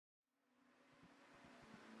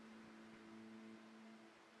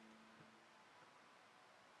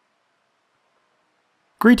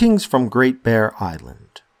Greetings from Great Bear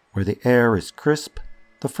Island, where the air is crisp,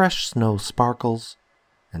 the fresh snow sparkles,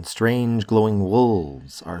 and strange glowing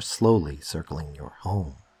wolves are slowly circling your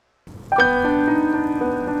home.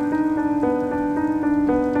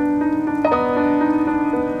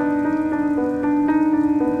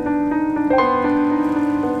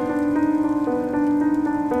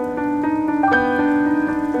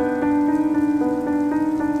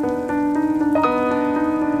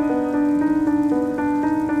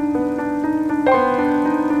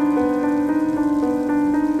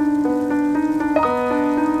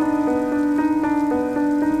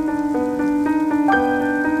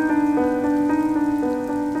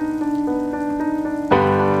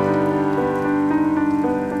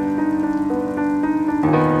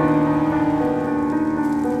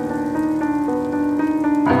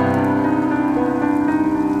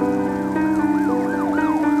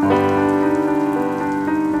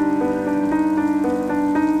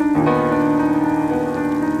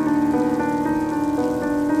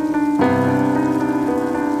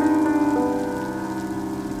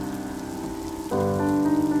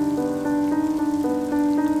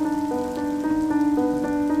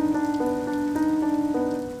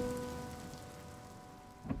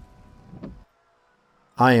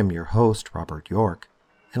 I am your host, Robert York,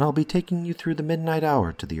 and I'll be taking you through the midnight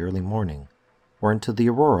hour to the early morning, or until the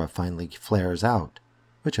aurora finally flares out,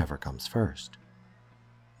 whichever comes first.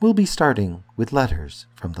 We'll be starting with letters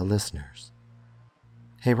from the listeners.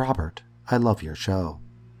 Hey Robert, I love your show.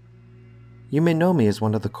 You may know me as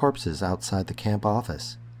one of the corpses outside the camp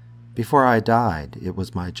office. Before I died, it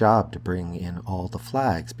was my job to bring in all the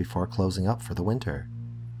flags before closing up for the winter.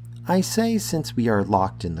 I say since we are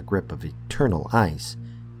locked in the grip of eternal ice,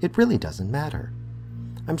 it really doesn't matter.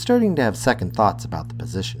 I'm starting to have second thoughts about the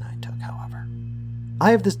position I took, however. I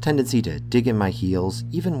have this tendency to dig in my heels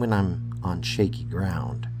even when I'm on shaky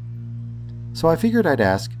ground. So I figured I'd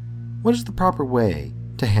ask, what is the proper way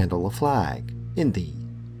to handle a flag in the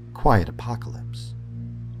quiet apocalypse?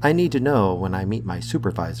 I need to know when I meet my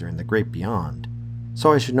supervisor in the great beyond,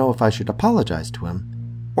 so I should know if I should apologize to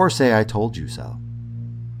him or say I told you so.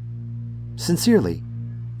 Sincerely,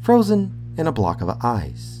 Frozen in a Block of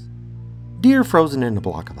Ice. Dear Frozen in a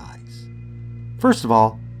Block of Ice. First of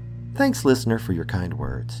all, thanks listener for your kind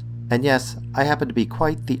words. And yes, I happen to be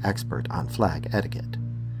quite the expert on flag etiquette.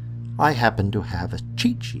 I happen to have a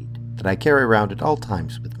cheat sheet that I carry around at all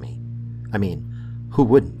times with me. I mean, who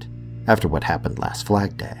wouldn't, after what happened last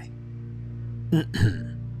Flag Day?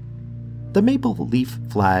 The maple leaf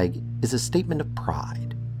flag is a statement of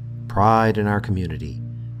pride. Pride in our community.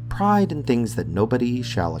 Pride in things that nobody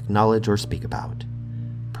shall acknowledge or speak about.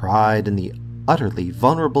 Pride in the utterly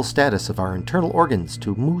vulnerable status of our internal organs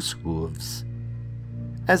to moose hooves.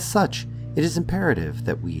 As such, it is imperative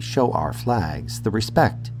that we show our flags the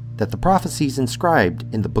respect that the prophecies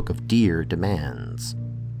inscribed in the Book of Deer demands.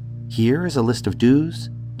 Here is a list of do's,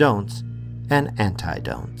 don'ts, and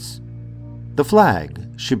anti-don'ts. The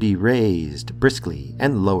flag should be raised briskly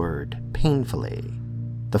and lowered painfully.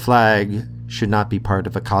 The flag should not be part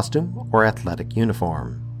of a costume or athletic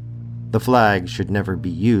uniform. The flag should never be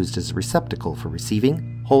used as a receptacle for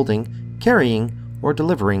receiving, holding, carrying, or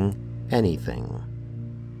delivering anything.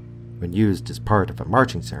 When used as part of a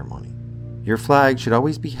marching ceremony, your flag should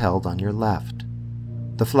always be held on your left.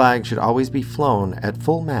 The flag should always be flown at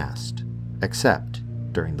full mast, except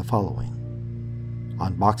during the following: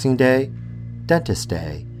 on Boxing Day, Dentist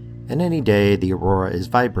Day, and any day the aurora is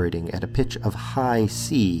vibrating at a pitch of high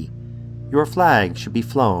C, your flag should be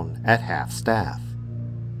flown at half-staff.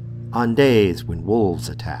 On days when wolves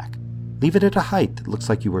attack, leave it at a height that looks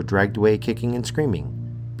like you were dragged away kicking and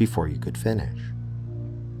screaming before you could finish.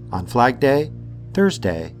 On Flag Day,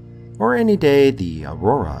 Thursday, or any day the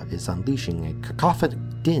aurora is unleashing a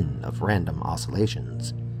cacophonic din of random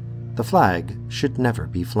oscillations, the flag should never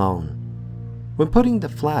be flown. When putting the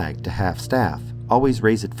flag to half-staff, always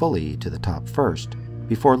raise it fully to the top first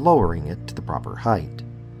before lowering it to the proper height.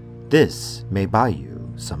 This may buy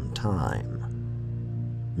you some time.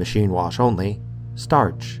 Machine wash only,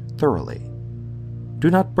 starch thoroughly. Do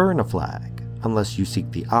not burn a flag unless you seek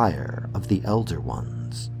the ire of the elder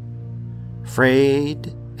ones.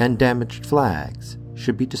 Frayed and damaged flags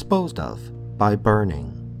should be disposed of by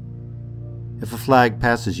burning. If a flag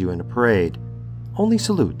passes you in a parade, only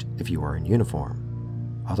salute if you are in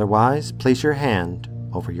uniform. Otherwise, place your hand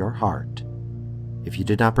over your heart. If you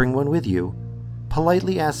did not bring one with you,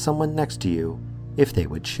 politely ask someone next to you if they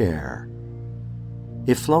would share.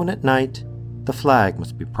 If flown at night, the flag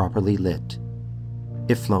must be properly lit.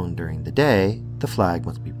 If flown during the day, the flag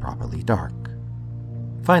must be properly dark.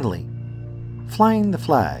 Finally, flying the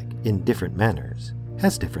flag in different manners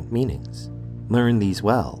has different meanings. Learn these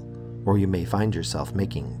well, or you may find yourself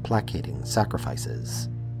making placating sacrifices.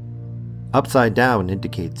 Upside down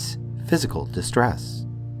indicates physical distress.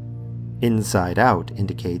 Inside out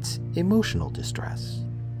indicates emotional distress.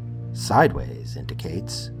 Sideways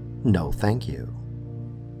indicates no thank you.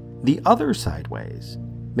 The other sideways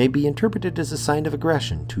may be interpreted as a sign of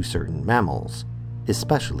aggression to certain mammals,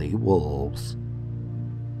 especially wolves.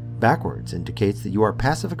 Backwards indicates that you are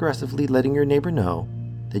passive-aggressively letting your neighbor know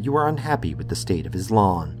that you are unhappy with the state of his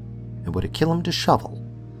lawn and would kill him to shovel.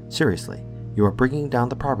 Seriously, you are bringing down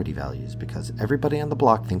the property values because everybody on the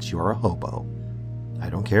block thinks you are a hobo. I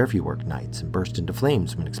don't care if you work nights and burst into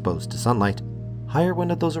flames when exposed to sunlight. Hire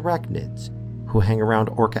one of those arachnids who hang around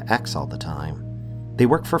Orca X all the time. They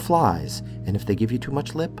work for flies, and if they give you too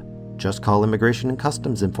much lip, just call Immigration and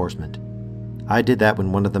Customs Enforcement. I did that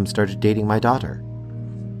when one of them started dating my daughter.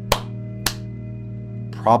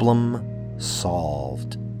 Problem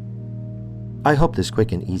solved. I hope this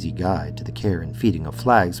quick and easy guide to the care and feeding of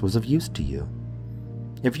flags was of use to you.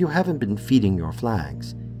 If you haven't been feeding your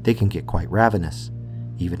flags, they can get quite ravenous.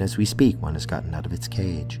 Even as we speak, one has gotten out of its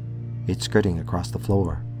cage. It's skirting across the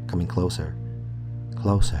floor, coming closer.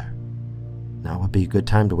 Closer. Now would be a good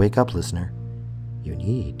time to wake up, listener. You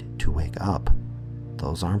need to wake up.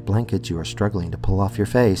 Those aren't blankets you are struggling to pull off your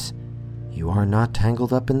face. You are not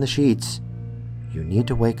tangled up in the sheets. You need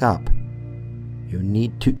to wake up. You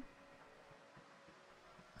need to...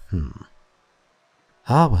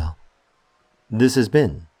 Ah well. This has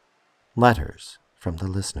been Letters from the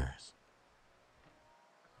Listeners.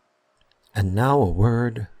 And now a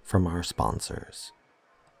word from our sponsors.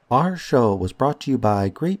 Our show was brought to you by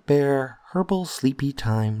Great Bear Herbal Sleepy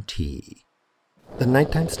Time Tea. The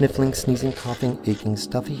nighttime sniffling, sneezing, coughing, aching,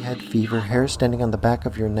 stuffy head, fever, hair standing on the back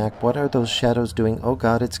of your neck. What are those shadows doing? Oh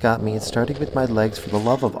God, it's got me. It's starting with my legs. For the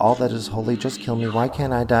love of all that is holy, just kill me. Why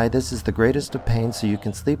can't I die? This is the greatest of pains, so you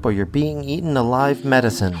can sleep or you're being eaten alive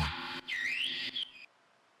medicine.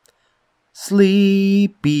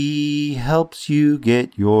 Sleepy helps you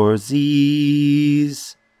get your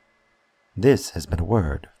Z's. This has been a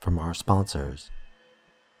word from our sponsors.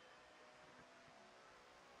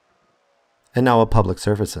 And now a public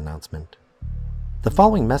service announcement. The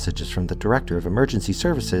following message is from the Director of Emergency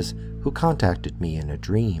Services who contacted me in a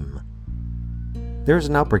dream. There is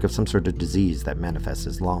an outbreak of some sort of disease that manifests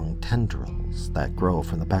as long tendrils that grow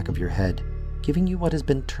from the back of your head, giving you what has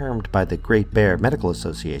been termed by the Great Bear Medical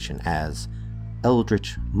Association as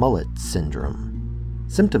Eldritch Mullet Syndrome.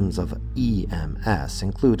 Symptoms of EMS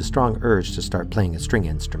include a strong urge to start playing a string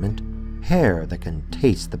instrument, hair that can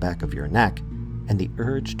taste the back of your neck, and the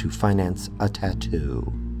urge to finance a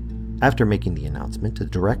tattoo. After making the announcement, the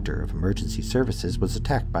Director of Emergency Services was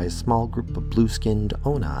attacked by a small group of blue-skinned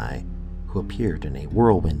Onai, who appeared in a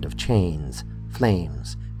whirlwind of chains,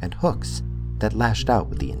 flames, and hooks that lashed out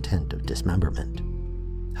with the intent of dismemberment.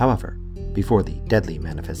 However, before the deadly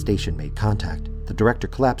manifestation made contact, the Director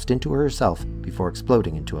collapsed into herself before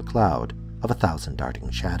exploding into a cloud of 1,000 darting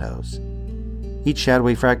shadows. Each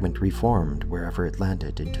shadowy fragment reformed wherever it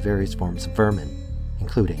landed into various forms of vermin,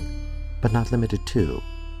 including, but not limited to,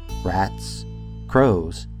 rats,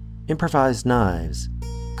 crows, improvised knives,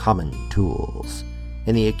 common tools,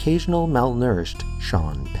 and the occasional malnourished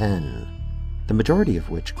Sean Penn, the majority of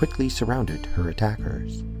which quickly surrounded her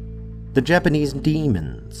attackers. The Japanese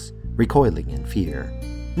demons, recoiling in fear,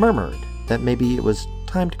 murmured that maybe it was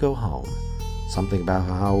time to go home, something about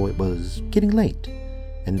how it was getting late,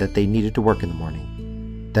 and that they needed to work in the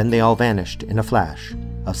morning. Then they all vanished in a flash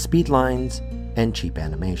of speed lines and cheap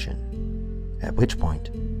animation, at which point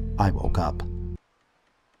I woke up.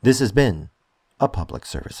 This has been a public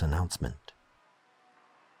service announcement.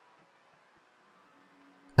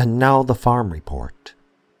 And now the farm report.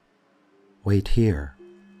 Wait here.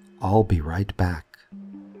 I'll be right back.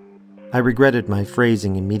 I regretted my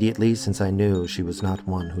phrasing immediately since I knew she was not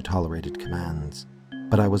one who tolerated commands,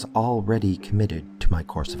 but I was already committed to my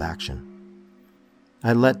course of action.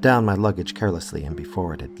 I let down my luggage carelessly, and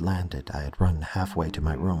before it had landed, I had run halfway to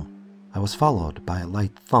my room. I was followed by a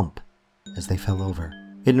light thump as they fell over,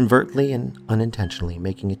 inadvertently and unintentionally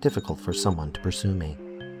making it difficult for someone to pursue me.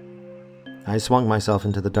 I swung myself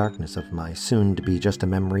into the darkness of my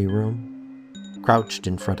soon-to-be-just-a-memory room, crouched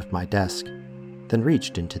in front of my desk, then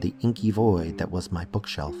reached into the inky void that was my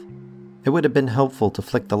bookshelf. It would have been helpful to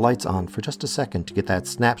flick the lights on for just a second to get that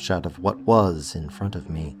snapshot of what was in front of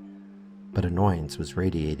me, but annoyance was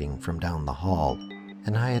radiating from down the hall,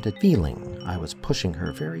 and I had a feeling I was pushing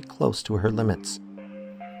her very close to her limits.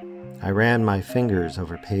 I ran my fingers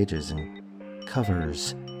over pages and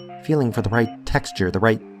covers, feeling for the right texture, the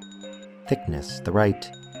right thickness, the right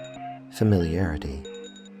familiarity.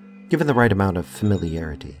 Given the right amount of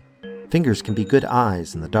familiarity, fingers can be good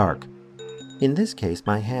eyes in the dark. In this case,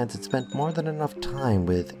 my hands had spent more than enough time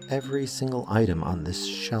with every single item on this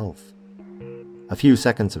shelf. A few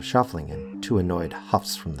seconds of shuffling and 2 annoyed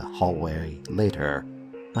huffs from the hallway later,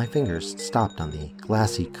 my fingers stopped on the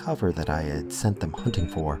glassy cover that I had sent them hunting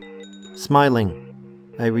for. Smiling,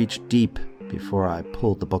 I reached deep before I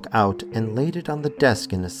pulled the book out and laid it on the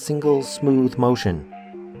desk in a single smooth motion.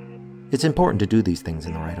 It's important to do these things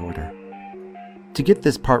in the right order. To get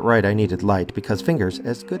this part right, I needed light because fingers,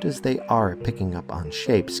 as good as they are at picking up on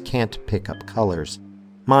shapes, can't pick up colors.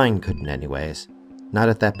 Mine couldn't anyways. Not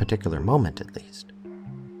at that particular moment, at least.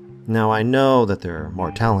 Now, I know that there are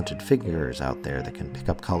more talented fingers out there that can pick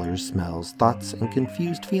up colors, smells, thoughts, and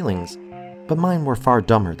confused feelings, but mine were far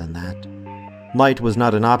dumber than that. Light was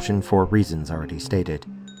not an option for reasons already stated,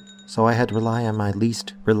 so I had to rely on my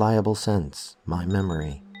least reliable sense, my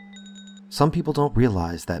memory. Some people don't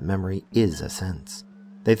realize that memory is a sense.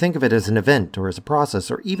 They think of it as an event or as a process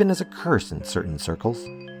or even as a curse in certain circles.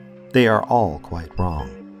 They are all quite wrong.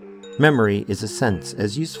 Memory is a sense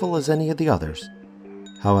as useful as any of the others.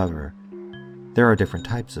 However, there are different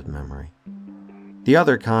types of memory. The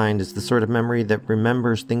other kind is the sort of memory that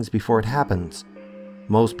remembers things before it happens.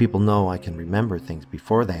 Most people know I can remember things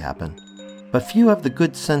before they happen, but few have the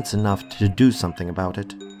good sense enough to do something about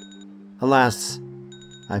it. Alas,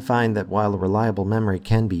 I find that while a reliable memory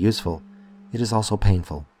can be useful, it is also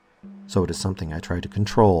painful, so it is something I try to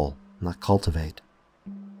control, not cultivate.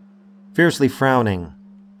 Fiercely frowning,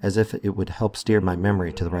 as if it would help steer my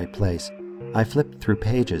memory to the right place, I flipped through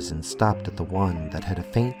pages and stopped at the one that had a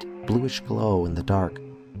faint, bluish glow in the dark.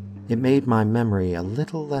 It made my memory a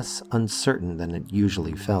little less uncertain than it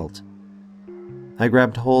usually felt. I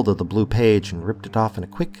grabbed hold of the blue page and ripped it off in a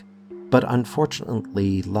quick, but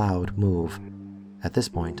unfortunately loud move. At this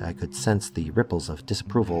point, I could sense the ripples of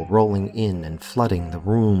disapproval rolling in and flooding the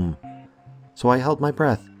room, so I held my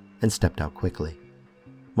breath and stepped out quickly.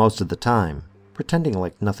 Most of the time, pretending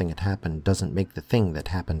like nothing had happened doesn't make the thing that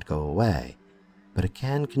happened go away, but it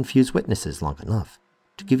can confuse witnesses long enough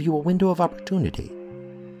to give you a window of opportunity.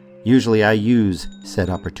 Usually I use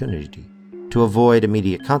said opportunity to avoid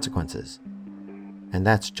immediate consequences, and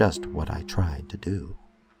that's just what I tried to do.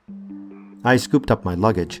 I scooped up my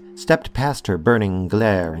luggage, stepped past her burning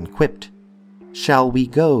glare, and quipped, "Shall we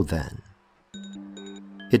go, then?"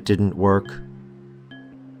 It didn't work.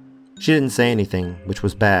 She didn't say anything, which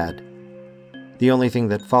was bad. The only thing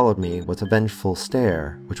that followed me was a vengeful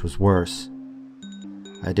stare, which was worse.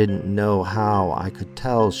 I didn't know how I could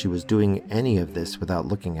tell she was doing any of this without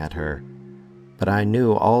looking at her, but I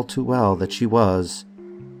knew all too well that she was,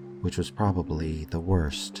 which was probably the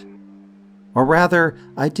worst. Or rather,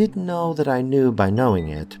 I did know that I knew by knowing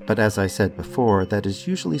it, but as I said before, that is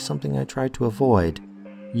usually something I try to avoid.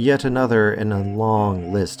 Yet another in a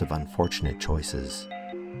long list of unfortunate choices.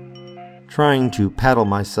 Trying to paddle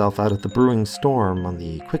myself out of the brewing storm on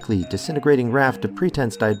the quickly disintegrating raft of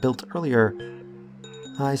pretense I had built earlier,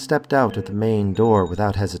 I stepped out at the main door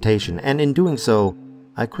without hesitation, and in doing so,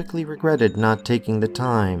 I quickly regretted not taking the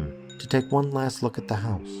time to take one last look at the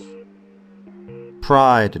house.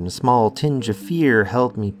 Pride and a small tinge of fear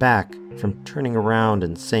held me back from turning around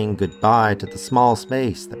and saying goodbye to the small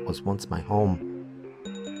space that was once my home.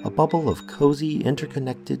 A bubble of cozy,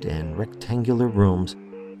 interconnected, and rectangular rooms,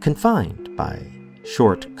 confined by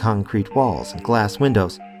short concrete walls and glass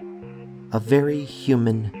windows. A very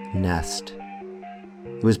human nest.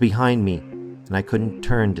 It was behind me, and I couldn't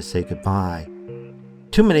turn to say goodbye.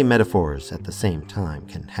 Too many metaphors at the same time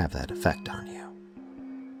can have that effect on you.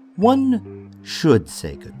 One should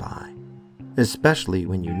say goodbye, especially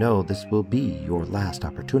when you know this will be your last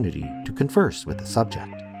opportunity to converse with the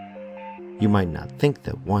subject. You might not think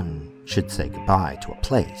that one should say goodbye to a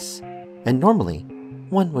place, and normally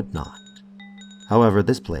one would not. However,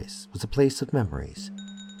 this place was a place of memories,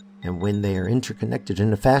 and when they are interconnected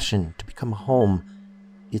in a fashion to become a home,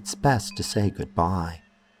 it's best to say goodbye.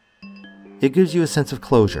 It gives you a sense of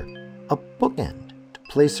closure, a bookend to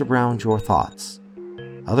place around your thoughts.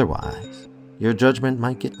 Otherwise, your judgment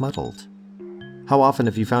might get muddled. How often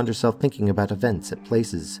have you found yourself thinking about events at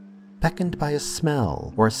places beckoned by a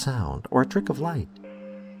smell or a sound or a trick of light?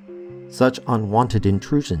 Such unwanted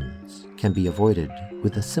intrusions can be avoided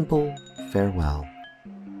with a simple farewell.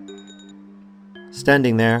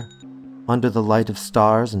 Standing there, under the light of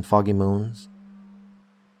stars and foggy moons,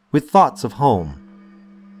 with thoughts of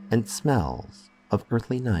home and smells of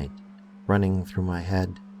earthly night running through my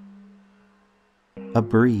head, a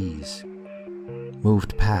breeze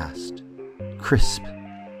moved past, crisp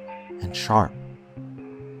and sharp.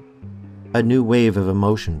 A new wave of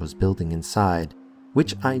emotion was building inside,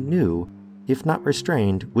 which I knew, if not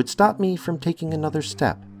restrained, would stop me from taking another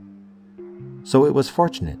step. So it was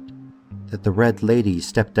fortunate that the Red Lady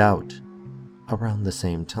stepped out around the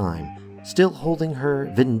same time, still holding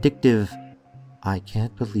her vindictive, "I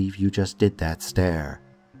can't believe you just did that" stare.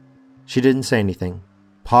 She didn't say anything,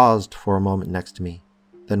 paused for a moment next to me,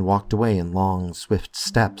 then walked away in long, swift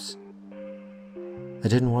steps. I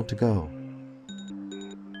didn't want to go.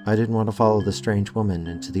 I didn't want to follow the strange woman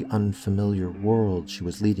into the unfamiliar world she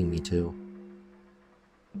was leading me to.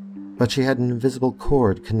 But she had an invisible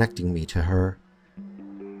cord connecting me to her.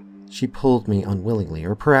 She pulled me unwillingly,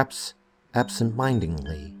 or perhaps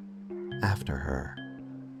absent-mindedly, after her.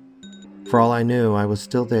 For all I knew, I was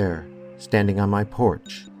still there, standing on my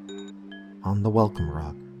porch, on the welcome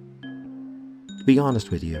rug. To be honest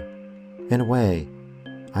with you, in a way,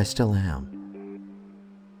 I still am.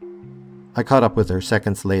 I caught up with her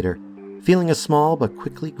seconds later, feeling a small but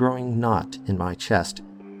quickly growing knot in my chest.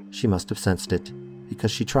 She must have sensed it,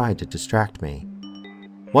 because she tried to distract me.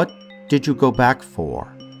 "What did you go back for?"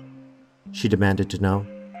 she demanded to know.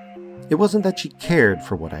 It wasn't that she cared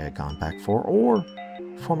for what I had gone back for, or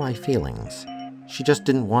for my feelings. She just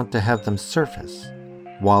didn't want to have them surface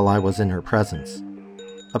while I was in her presence.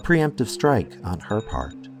 A preemptive strike on her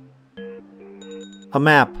part. "A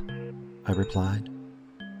map," I replied.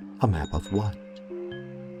 "A map of what?"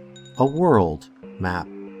 "A world map."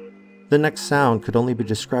 The next sound could only be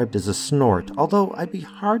described as a snort, although I'd be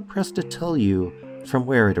hard-pressed to tell you from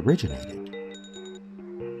where it originated.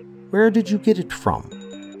 "Where did you get it from?"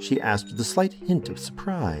 she asked with a slight hint of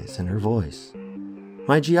surprise in her voice.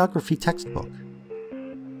 "My geography textbook."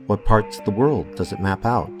 "What parts of the world does it map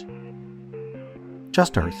out?"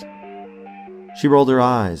 "Just Earth." She rolled her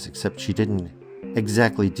eyes, except she didn't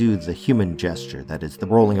exactly do the human gesture, that is, the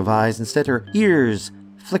rolling of eyes. Instead, her ears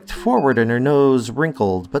flicked forward and her nose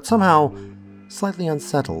wrinkled, but somehow slightly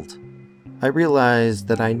unsettled. I realized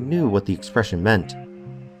that I knew what the expression meant.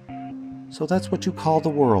 "So that's what you call the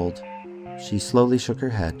world?" She slowly shook her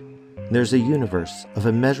head. "There's a universe of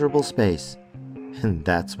immeasurable space, and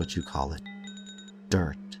that's what you call it.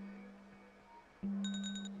 Dirt."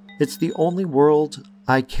 "It's the only world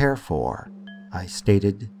I care for," I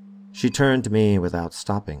stated. She turned to me without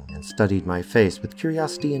stopping and studied my face with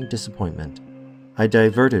curiosity and disappointment. I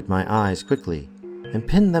diverted my eyes quickly and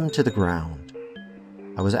pinned them to the ground.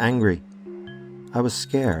 I was angry. I was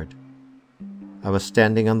scared. I was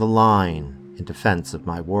standing on the line in defense of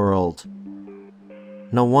my world.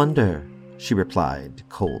 "No wonder," she replied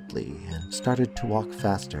coldly and started to walk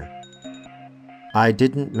faster. I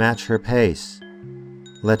didn't match her pace,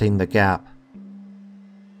 letting the gap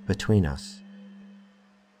between us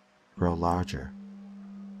grow larger.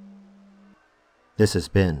 This has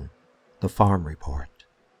been the Farm Report.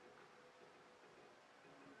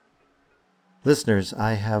 Listeners,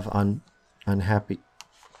 I have unhappy...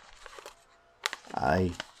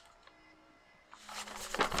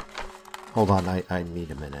 Hold on, I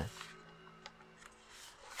need a minute.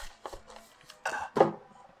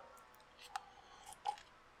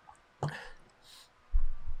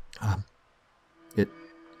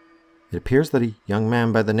 It appears that a young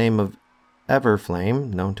man by the name of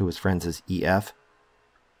Everflame, known to his friends as EF,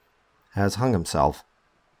 has hung himself.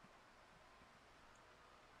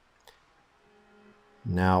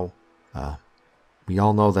 Now, we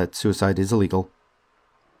all know that suicide is illegal,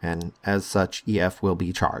 and as such, EF will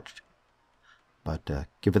be charged. But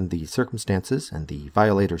given the circumstances and the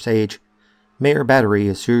violator's age, Mayor Battery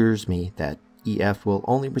assures me that EF will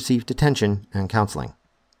only receive detention and counseling.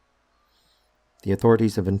 The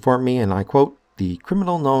authorities have informed me, and I quote, "The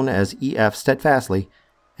criminal known as EF steadfastly,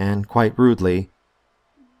 and quite rudely,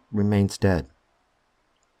 remains dead."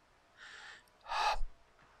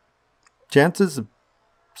 Chances of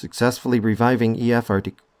successfully reviving EF are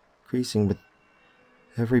decreasing with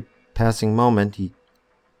every passing moment. He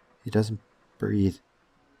doesn't breathe.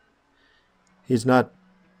 He's not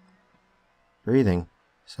breathing,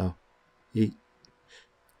 so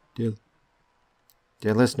dear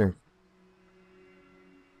listener,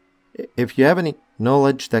 if you have any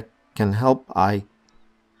knowledge that can help,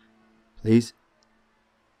 please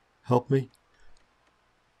help me.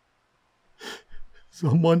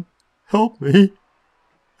 Someone help me.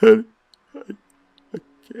 I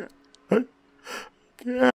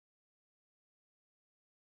can't.